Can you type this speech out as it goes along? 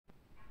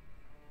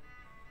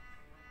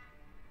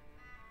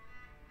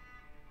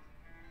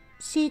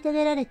虐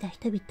げられた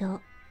人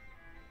々。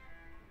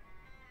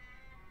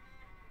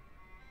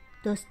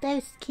ドストエ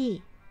フスキ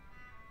ー。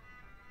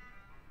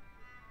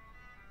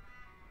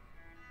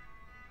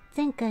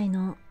前回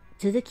の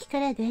続き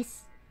からで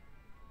す。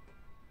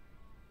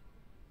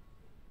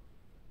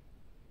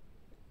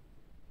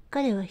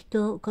彼は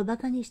人を小馬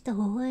鹿にした微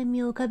笑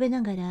みを浮かべ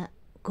ながら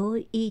こ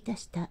う言い出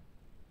した。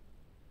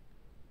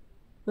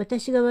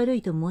私が悪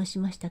いと申し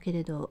ましたけ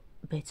れど、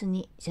別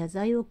に謝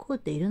罪を請う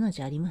ているの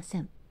じゃありませ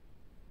ん。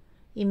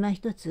今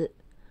一つ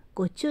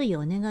ご注意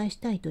をお願いし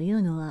たいとい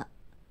うのは、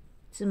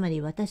つま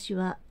り私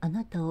はあ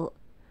なたを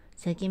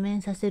赤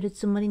面させる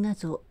つもりな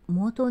ぞ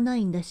毛頭な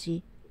いんだ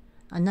し、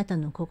あなた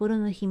の心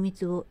の秘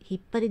密を引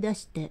っ張り出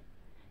して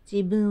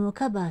自分を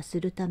カバー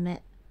するた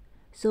め、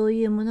そう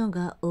いうもの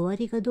が終わ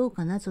りかどう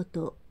かなぞ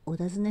とお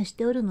尋ねし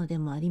ておるので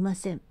もありま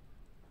せん。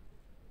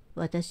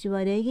私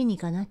は礼儀に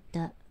かなっ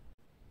た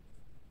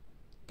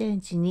天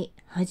地に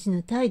恥じ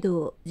ぬ態度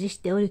を辞し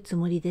ておるつ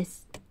もりで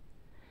す。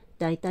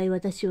だいたい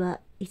私は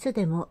いつ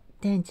でも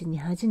天地に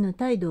恥じぬ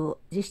態度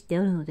を辞して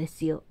おるので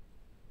すよ。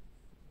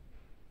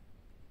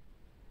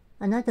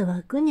あなた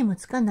は苦にも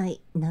つかない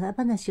長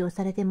話を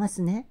されてま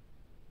すね。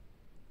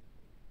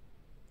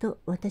と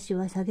私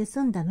は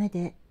蔑んだ目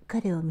で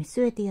彼を見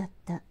据えてやっ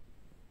た。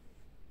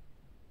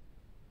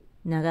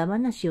長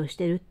話をし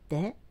てるっ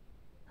て？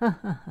はっ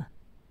はっは。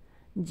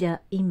じゃ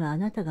あ今あ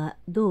なたが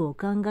どうお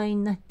考え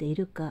になってい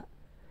るか、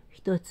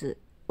一つ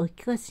お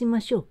聞かせし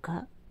ましょう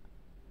か。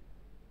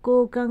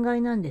こうお考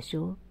えなんでし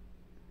ょ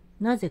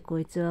う。なぜ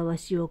こいつはわ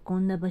しをこ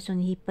んな場所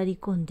に引っ張り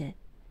込んで、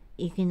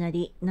いきな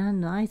り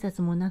何の挨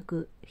拶もな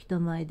く人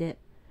前で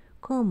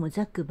こうも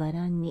ざっくば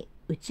らんに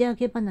打ち上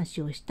げ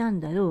話をしたん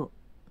だろ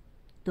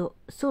うと、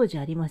そうじ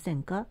ゃありませ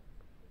んか。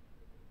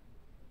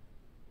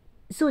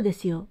そうで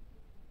すよ。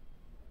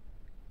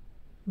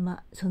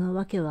その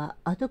わけは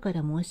後か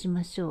ら申し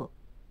ましょう。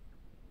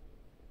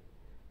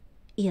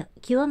いや、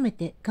極め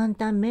て簡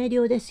単明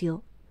瞭です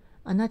よ。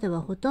あなたは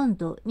ほとん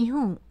ど2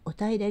本お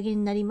平らげ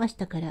になりまし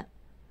たから、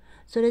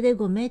それで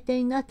ご酩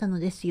酊になったの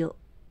ですよ。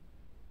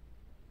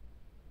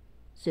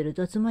する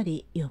とつま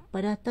り酔っ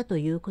払ったと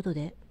いうこと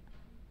で。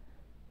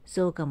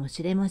そうかも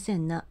しれませ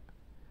んな。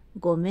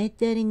ご酩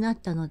酊になっ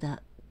たの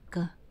だ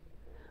が、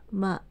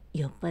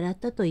酔っ払っ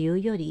たという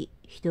より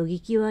人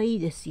聞きはいい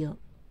ですよ。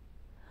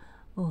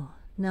おう、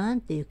なん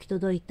て行き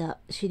届いた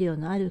資料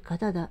のある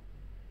方だ。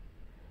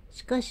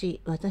しか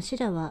し私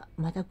らは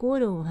また口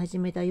論を始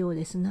めたよう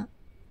ですな。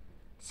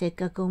せっ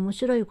かく面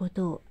白いこ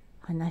とを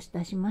話し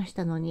出しまし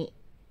たのに。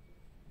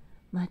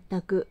まっ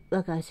たく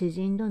我が主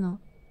人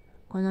殿、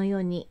この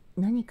世に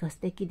何か素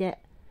敵で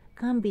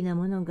甘美な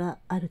ものが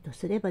あると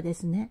すればで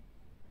すね、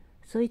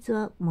そいつ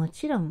はも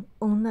ちろん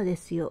女で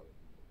すよ。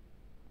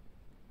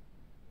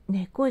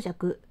ねえ孔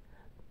雀、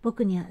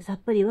僕にはさっ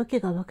ぱりわけ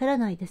がわから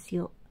ないです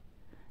よ。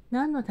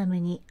何のため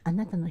にあ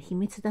なたの秘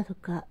密だと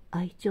か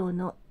愛情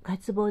の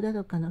渇望だ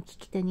とかの聞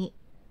き手に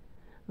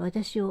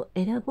私を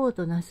選ぼう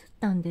となすっ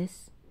たんで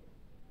す。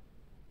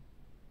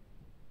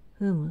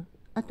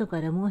後か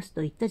ら申す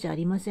と言ったじゃあ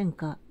りません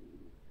か。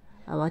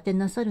慌て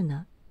なさる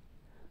な。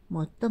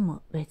もっと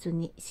も別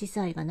に司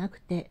祭がな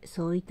くて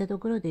そういったと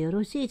ころでよ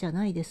ろしいじゃ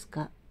ないです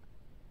か。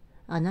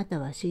あなた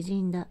は詩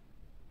人だ。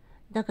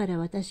だから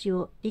私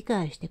を理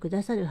解してく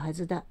ださるは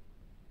ずだ。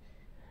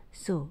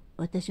そう、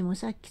私も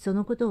さっきそ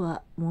のこと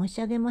は申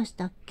し上げまし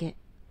たっけ。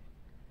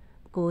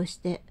こうし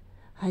て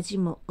恥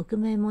も臆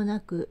面もな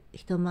く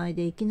人前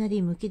でいきな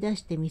りむき出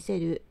してみせ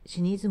る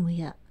シニズム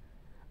や、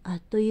あっ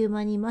という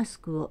間にマス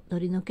クを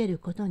取り除ける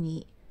こと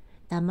に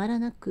たまら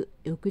なく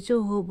欲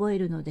情を覚え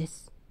るので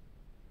す。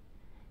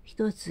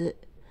一つ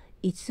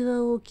逸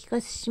話をお聞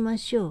かせしま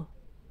しょう。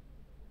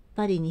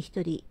パリに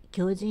一人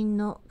狂人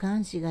の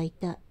癌士がい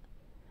た。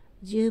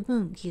十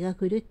分気が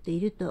狂ってい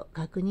ると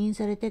確認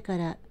されてか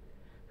ら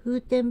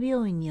風天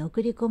病院に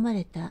送り込ま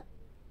れた。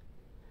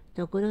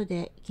ところ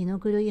で気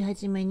の狂い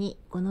始めに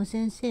この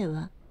先生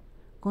は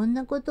こん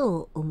なこと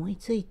を思い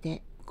つい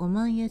てご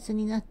満悦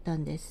になった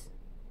んです。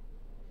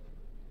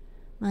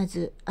ま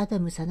ずアダ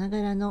ムさな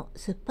がらの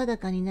すっぱだ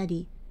かにな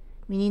り、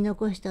身に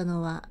残した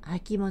のは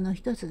履物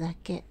一つだ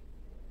け。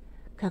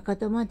かか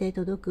とまで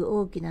届く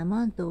大きな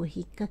マントを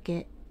引っ掛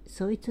け、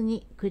そいつ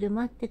にくる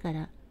まってか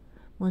ら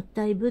もっ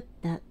たいぶっ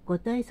たご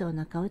大層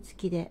な顔つ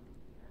きで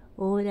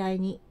往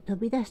来に飛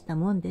び出した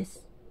もんで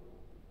す。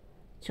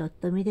ちょっ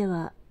と見で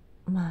は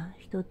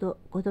人と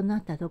異な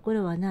ったとこ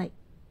ろはない。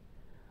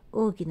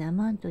大きな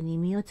マントに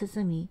身を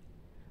包み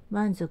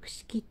満足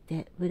しきっ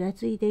てぶら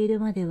ついてい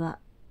るまでは。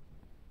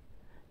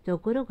と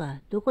ころ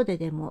がどこで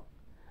でも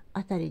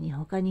辺りに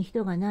他に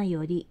人がない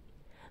より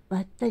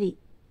ばったり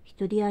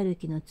一人歩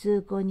きの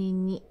通行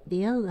人に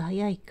出会うが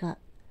早いか、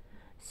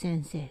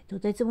先生と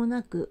てつも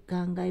なく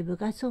感慨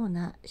深そう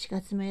なし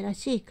かつめら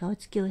しい顔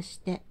つきをし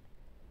て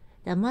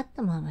黙っ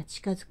たまま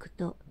近づく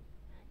と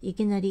い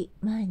きなり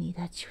前に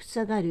立ちふ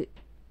さがる。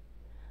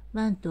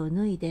マントを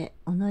脱いで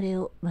己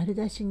を丸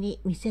出しに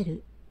見せ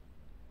る。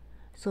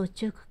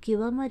率直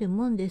極まる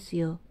もんです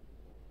よ。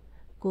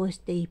こうし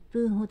て1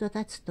分ほど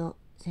経つと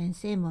先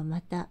生も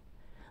また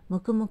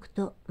黙々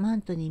とマ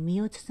ントに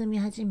身を包み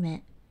始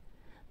め、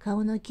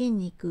顔の筋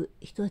肉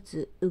一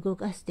つ動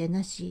かすで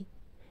なし、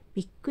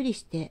びっくり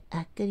してあ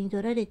っけに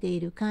取られてい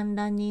る観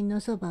覧人の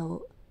そば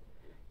を、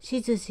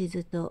しずし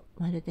ずと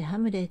まるでハ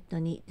ムレット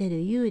に出る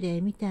幽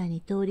霊みたい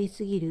に通り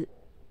過ぎる。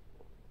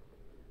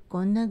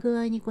こんな具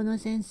合にこの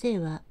先生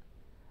は、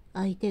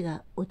相手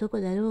が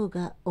男だろう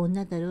が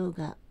女だろう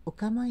がお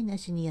構いな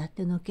しにやっ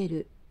てのけ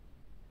る。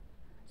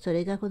そ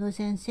れがこの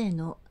先生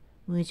の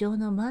無常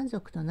の満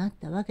足となっ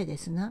たわけで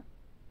すな。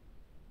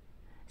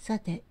さ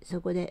て、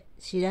そこで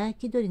白飽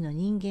き鳥の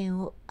人間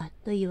をあっ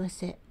と言わ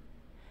せ、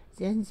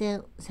全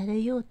然さ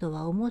れようと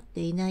は思っ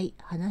ていない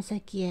鼻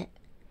先へ、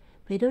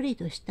ペロリ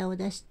と舌を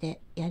出し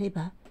てやれ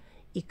ば、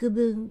幾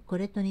分こ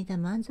れと似た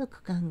満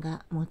足感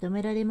が求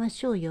められま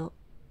しょうよ。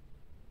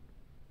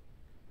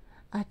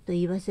あっと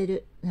言わせ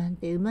るなん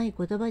てうまい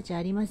言葉じゃ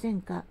ありませ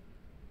んか。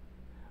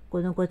こ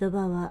の言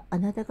葉はあ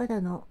なた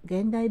方の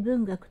現代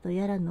文学と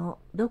やらの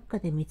どっか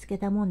で見つけ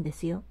たもんで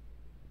すよ。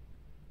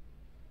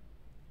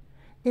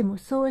でも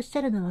そうおっし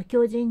ゃるのは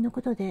狂人の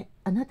ことで、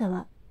あなた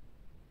は。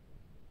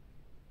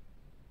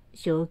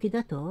正気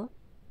だと？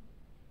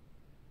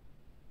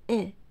え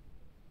え。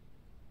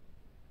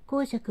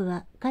公爵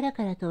はカラ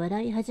カラと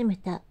笑い始め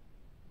た。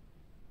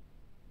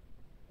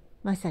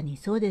まさに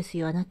そうです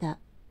よ、あなた。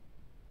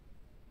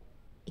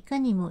いか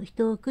にも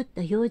人を食っ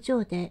た表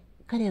情で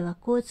彼は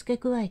こう付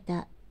け加え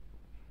た。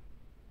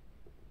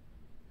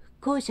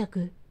公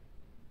爵。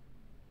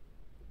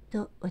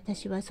と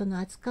私はその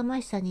厚か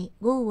ましさに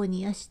業を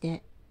煮やし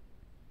て、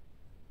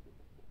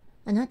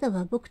あなた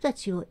は僕た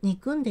ちを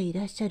憎んでい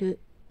らっしゃる。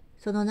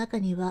その中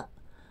には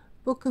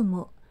僕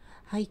も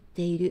入っ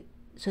ている。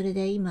それ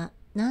で今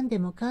何で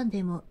もかん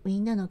でもみ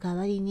んなの代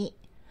わりに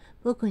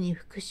僕に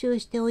復讐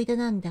しておいで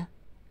なんだ。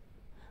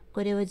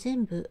これは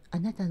全部あ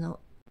なたの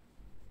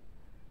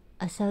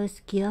浅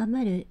薄極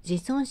まる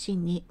自尊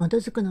心に基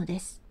づくので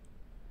す。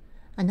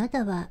あな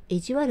たは意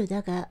地悪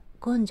だが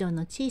根性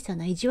の小さ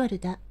な意地悪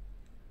だ。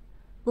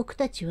僕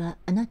たちは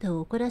あなたを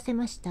怒らせ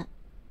ました。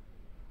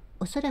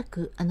おそら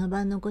くあの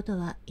晩のこと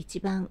は一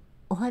番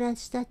お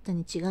話しだった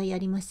に違いあ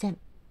りません。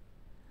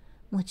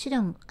もち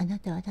ろんあな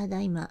たはた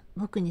だ今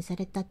僕にさ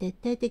れた徹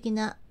底的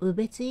な侮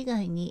蔑以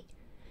外に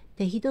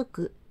手ひど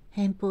く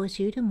偏方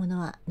し得るもの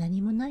は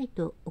何もない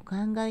とお考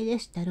えで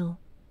したろう。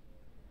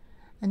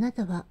あな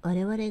たは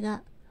我々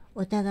が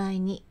お互い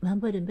に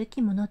守るべ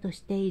きものとし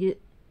てい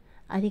る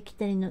ありき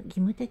たりの義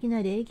務的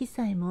な礼儀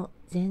さえも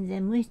全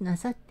然無視な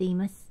さってい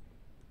ます。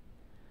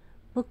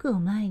僕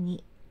を前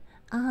に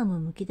ああも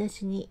むき出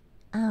しに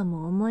ああ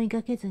も思い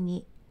がけず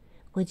に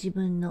ご自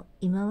分の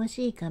忌まわ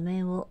しい仮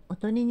面をお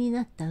取りに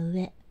なった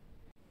上、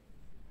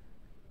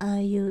ああ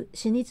いう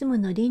シニズム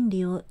の倫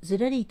理をず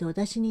らりとお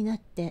出しになっ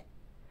て、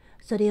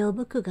それを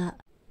僕が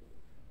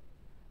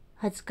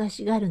恥ずか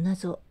しがるな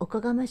ぞお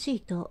こがましい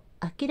と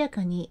明ら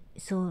かに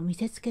そう見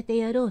せつけて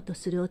やろうと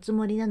するおつ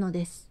もりなの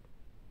です。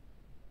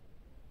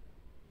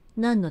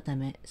何のた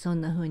めそ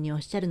んなふうにお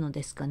っしゃるの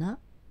ですかな。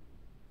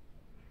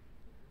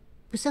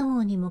不作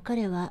法にも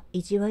彼は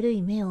意地悪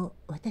い目を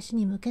私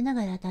に向けな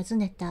がら尋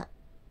ねた。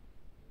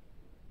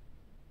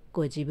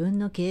ご自分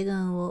の慧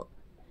眼を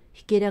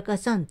ひけらか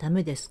さんた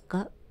めです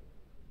か。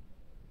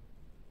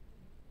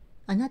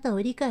あなた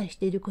を理解し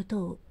ているこ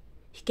とを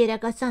ひけら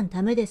かさん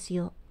ためです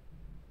よ。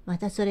ま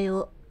たそれ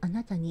をあ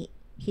なたに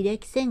ひれ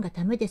きせんが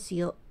ためです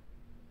よ。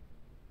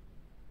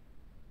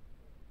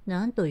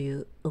なんとい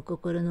うお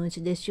心の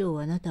内でしょう、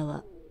あなた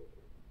は。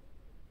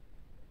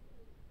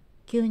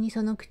急に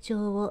その口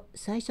調を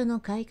最初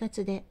の快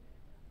活で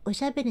お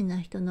しゃべり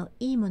な人の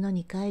いいもの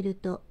に変える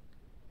と、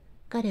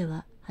彼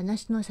は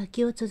話の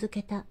先を続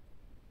けた。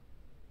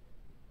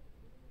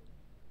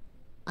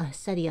あっ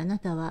さりあな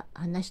たは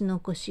話の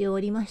腰を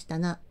折りました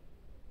な。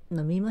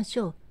飲みまし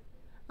ょう。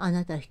あ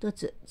なた一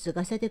つ継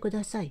がせてく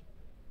ださい。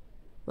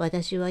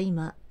私は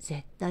今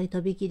絶対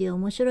とびきり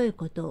面白い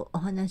ことをお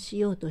話しし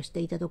ようとし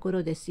ていたとこ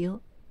ろです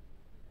よ。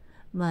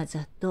まあざ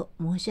っと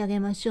申し上げ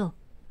ましょう。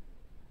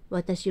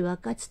私は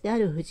かつてあ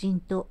る婦人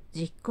と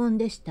実婚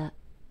でした。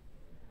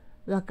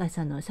若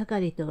さの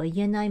盛りとは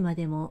言えないま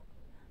でも、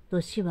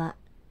年は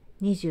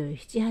27、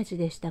8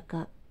でした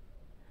か。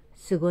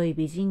すごい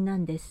美人な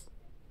んです。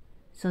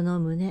そ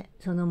の胸、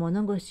その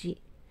物腰、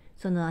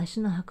その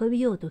足の運び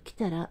ようと来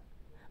たら、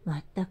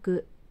全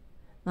く、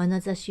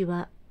眼差し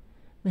は、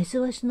メス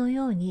ワシの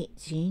ように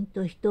じーん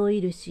と人をい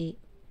るし、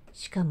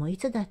しかもい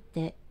つだっ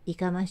てい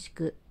かまし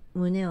く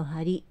胸を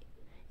張り、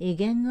威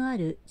厳のあ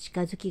る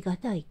近づきが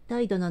たい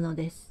態度なの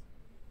です。